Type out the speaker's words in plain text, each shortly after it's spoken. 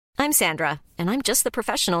I'm Sandra, and I'm just the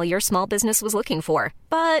professional your small business was looking for.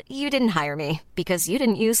 But you didn't hire me because you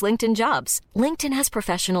didn't use LinkedIn Jobs. LinkedIn has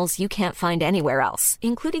professionals you can't find anywhere else,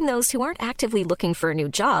 including those who aren't actively looking for a new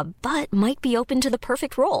job, but might be open to the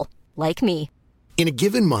perfect role, like me. In a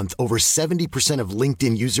given month, over 70% of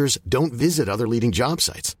LinkedIn users don't visit other leading job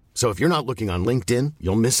sites. So if you're not looking on LinkedIn,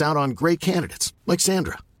 you'll miss out on great candidates like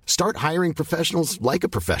Sandra. Start hiring professionals like a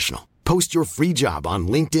professional. Post your free job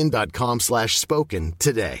on linkedin.com/spoken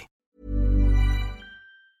today.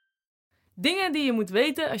 Dingen die je moet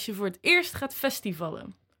weten als je voor het eerst gaat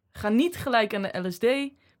festivalen. Ga niet gelijk aan de LSD,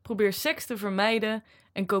 probeer seks te vermijden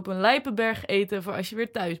en koop een lijpe berg eten voor als je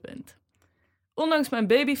weer thuis bent. Ondanks mijn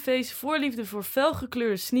babyface, voorliefde voor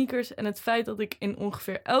felgekleurde sneakers en het feit dat ik in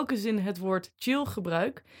ongeveer elke zin het woord chill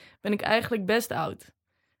gebruik, ben ik eigenlijk best oud.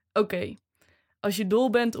 Oké, als je dol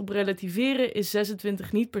bent op relativeren is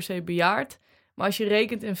 26 niet per se bejaard, maar als je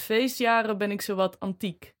rekent in feestjaren ben ik zowat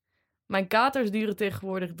antiek. Mijn katers duren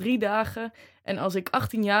tegenwoordig 3 dagen en als ik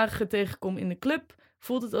 18-jarigen tegenkom in de club,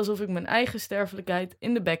 voelt het alsof ik mijn eigen sterfelijkheid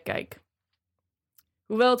in de bek kijk.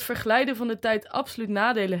 Hoewel het verglijden van de tijd absoluut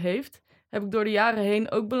nadelen heeft, heb ik door de jaren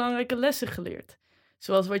heen ook belangrijke lessen geleerd.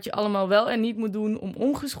 Zoals wat je allemaal wel en niet moet doen om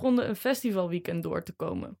ongeschonden een festivalweekend door te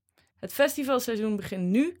komen. Het festivalseizoen begint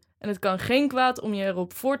nu en het kan geen kwaad om je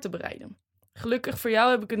erop voor te bereiden. Gelukkig voor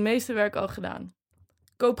jou heb ik het meeste werk al gedaan.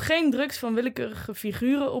 Koop geen drugs van willekeurige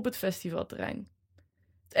figuren op het festivalterrein.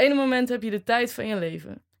 Het ene moment heb je de tijd van je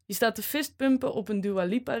leven. Je staat te fistpumpen op een Dua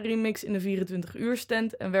Lipa remix in de 24-uur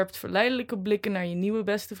stand en werpt verleidelijke blikken naar je nieuwe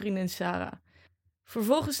beste vriendin Sarah.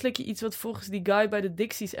 Vervolgens slik je iets wat volgens die guy bij de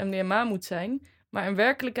Dixies MDMA moet zijn, maar in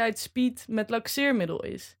werkelijkheid speed met laxeermiddel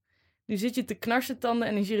is. Nu zit je te knarsetanden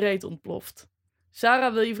en is je reet ontploft.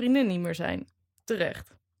 Sarah wil je vriendin niet meer zijn.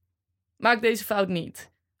 Terecht. Maak deze fout niet.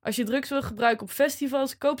 Als je drugs wil gebruiken op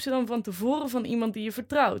festivals, koop ze dan van tevoren van iemand die je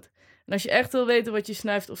vertrouwt. En als je echt wil weten wat je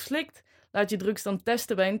snuift of slikt, laat je drugs dan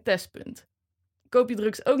testen bij een testpunt. Koop je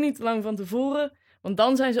drugs ook niet te lang van tevoren, want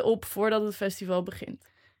dan zijn ze op voordat het festival begint.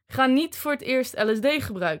 Ga niet voor het eerst LSD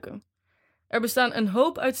gebruiken. Er bestaan een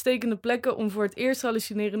hoop uitstekende plekken om voor het eerst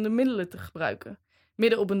hallucinerende middelen te gebruiken.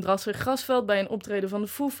 Midden op een drassig grasveld bij een optreden van de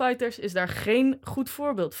Foo Fighters is daar geen goed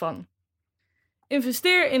voorbeeld van.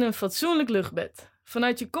 Investeer in een fatsoenlijk luchtbed.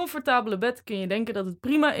 Vanuit je comfortabele bed kun je denken dat het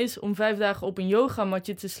prima is om 5 dagen op een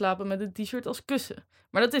yogamatje te slapen met een t-shirt als kussen.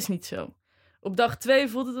 Maar dat is niet zo. Op dag 2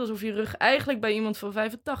 voelt het alsof je rug eigenlijk bij iemand van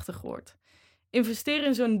 85 hoort. Investeer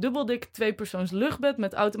in zo'n dubbeldik 2-persoons luchtbed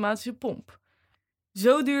met automatische pomp.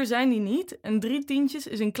 Zo duur zijn die niet en 3 tientjes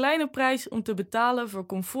is een kleine prijs om te betalen voor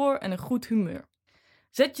comfort en een goed humeur.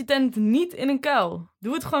 Zet je tent niet in een kuil.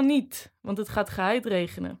 Doe het gewoon niet, want het gaat geheid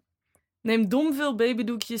regenen. Neem dom veel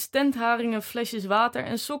babydoekjes, tentharingen, flesjes water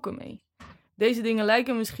en sokken mee. Deze dingen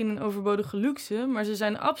lijken misschien een overbodige luxe, maar ze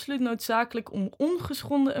zijn absoluut noodzakelijk om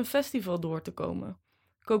ongeschonden een festival door te komen.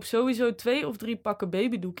 Koop sowieso 2 of 3 pakken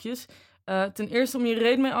babydoekjes. Ten eerste om je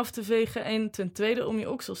reet mee af te vegen en ten tweede om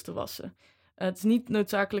je oksels te wassen. Het is niet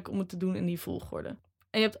noodzakelijk om het te doen in die volgorde.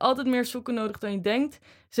 En je hebt altijd meer sokken nodig dan je denkt.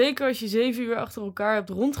 Zeker als je 7 uur achter elkaar hebt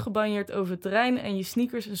rondgebanjeerd over het terrein en je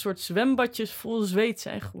sneakers een soort zwembadjes vol zweet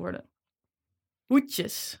zijn geworden.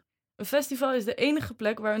 Hoedjes. Een festival is de enige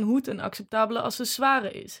plek waar een hoed een acceptabele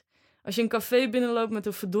accessoire is. Als je een café binnenloopt met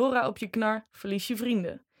een fedora op je knar, verlies je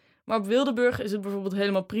vrienden. Maar op Wildeburg is het bijvoorbeeld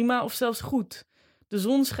helemaal prima of zelfs goed. De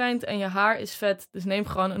zon schijnt en je haar is vet, dus neem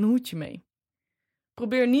gewoon een hoedje mee.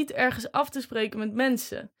 Probeer niet ergens af te spreken met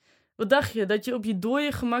mensen. Wat dacht je, dat je op je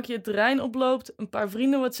dooie gemak je terrein oploopt, een paar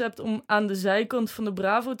vrienden WhatsAppt om aan de zijkant van de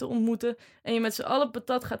Bravo te ontmoeten en je met z'n allen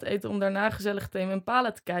patat gaat eten om daarna gezellig Tame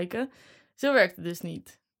Impala te kijken? Zo werkt het dus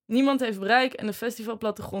niet. Niemand heeft bereik en de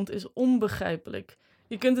festivalplattegrond is onbegrijpelijk.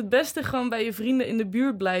 Je kunt het beste gewoon bij je vrienden in de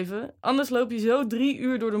buurt blijven, anders loop je zo 3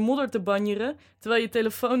 uur door de modder te banjeren, terwijl je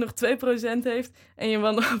telefoon nog 2% heeft en je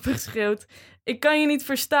wanhopig schreeuwt: ik kan je niet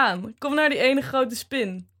verstaan, kom naar die ene grote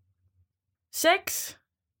spin. Seks?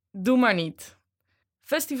 Doe maar niet.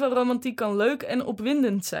 Festivalromantiek kan leuk en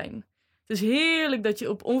opwindend zijn. Het is heerlijk dat je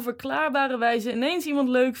op onverklaarbare wijze ineens iemand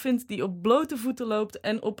leuk vindt die op blote voeten loopt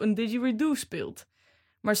en op een didgeridoo speelt.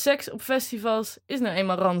 Maar seks op festivals is nou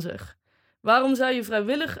eenmaal ranzig. Waarom zou je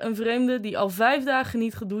vrijwillig een vreemde die al 5 dagen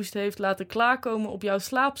niet gedoucht heeft laten klaarkomen op jouw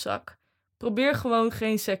slaapzak? Probeer gewoon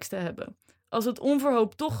geen seks te hebben. Als het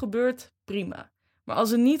onverhoopt toch gebeurt, prima. Maar als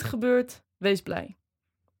het niet gebeurt, wees blij.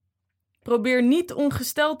 Probeer niet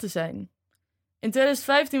ongesteld te zijn. In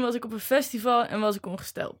 2015 was ik op een festival en was ik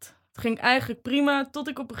ongesteld. Het ging eigenlijk prima tot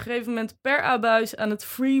ik op een gegeven moment per abuis aan het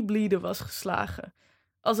free bleeden was geslagen.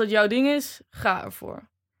 Als dat jouw ding is, ga ervoor.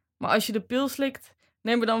 Maar als je de pil slikt,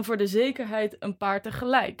 neem er dan voor de zekerheid een paar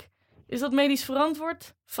tegelijk. Is dat medisch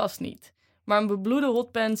verantwoord? Vast niet. Maar een bebloede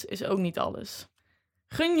hotpants is ook niet alles.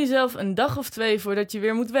 Gun jezelf een dag of 2 voordat je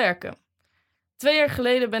weer moet werken. 2 jaar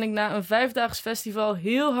geleden ben ik na een 5-daags festival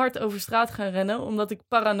heel hard over straat gaan rennen omdat ik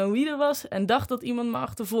paranoïde was en dacht dat iemand me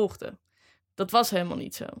achtervolgde. Dat was helemaal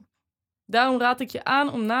niet zo. Daarom raad ik je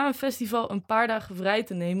aan om na een festival een paar dagen vrij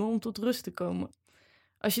te nemen om tot rust te komen.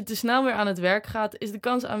 Als je te snel weer aan het werk gaat, is de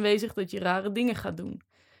kans aanwezig dat je rare dingen gaat doen.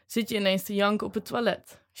 Zit je ineens te janken op het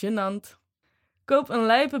toilet? Gênant. Koop een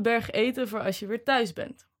lijpe berg eten voor als je weer thuis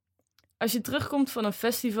bent. Als je terugkomt van een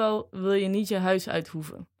festival, wil je niet je huis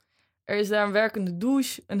uithoeven. Er is daar een werkende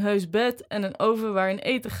douche, een heus bed en een oven waarin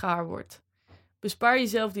eten gaar wordt. Bespaar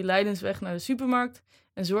jezelf die lijdensweg naar de supermarkt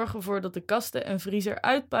en zorg ervoor dat de kasten en vriezer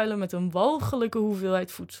uitpuilen met een walgelijke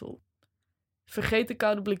hoeveelheid voedsel. Vergeet de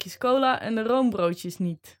koude blikjes cola en de roombroodjes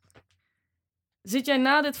niet. Zit jij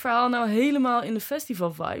na dit verhaal nou helemaal in de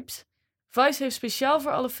festival-vibes? Vice heeft speciaal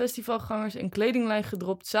voor alle festivalgangers een kledinglijn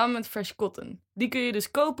gedropt samen met Fresh Cotton. Die kun je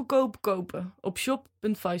dus kopen op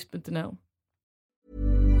shop.vice.nl.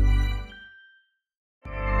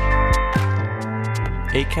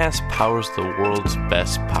 Acast powers the world's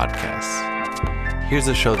best podcasts. Here's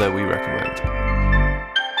a show that we recommend.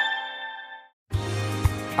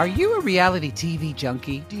 Are you a reality TV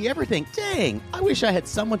junkie? Do you ever think, dang, I wish I had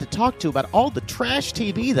someone to talk to about all the trash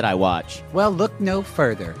TV that I watch? Well, look no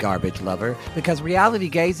further, garbage lover, because Reality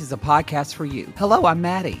Gaze is a podcast for you. Hello, I'm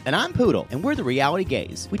Maddie. And I'm Poodle, and we're the Reality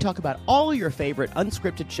Gaze. We talk about all your favorite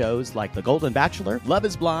unscripted shows like The Golden Bachelor, Love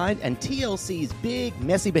is Blind, and TLC's big,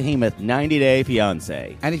 messy behemoth, 90 Day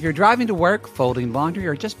Fiancé. And if you're driving to work, folding laundry,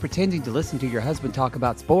 or just pretending to listen to your husband talk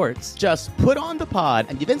about sports, just put on the pod,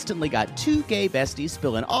 and you've instantly got 2 gay besties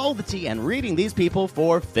spilling all the tea and reading these people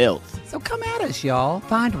for filth. So come at us, y'all.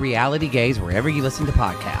 Find Reality Gaze wherever you listen to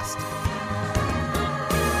podcasts.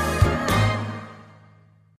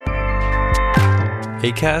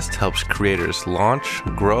 Acast helps creators launch,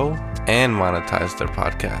 grow, and monetize their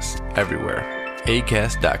podcasts everywhere.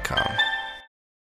 Acast.com.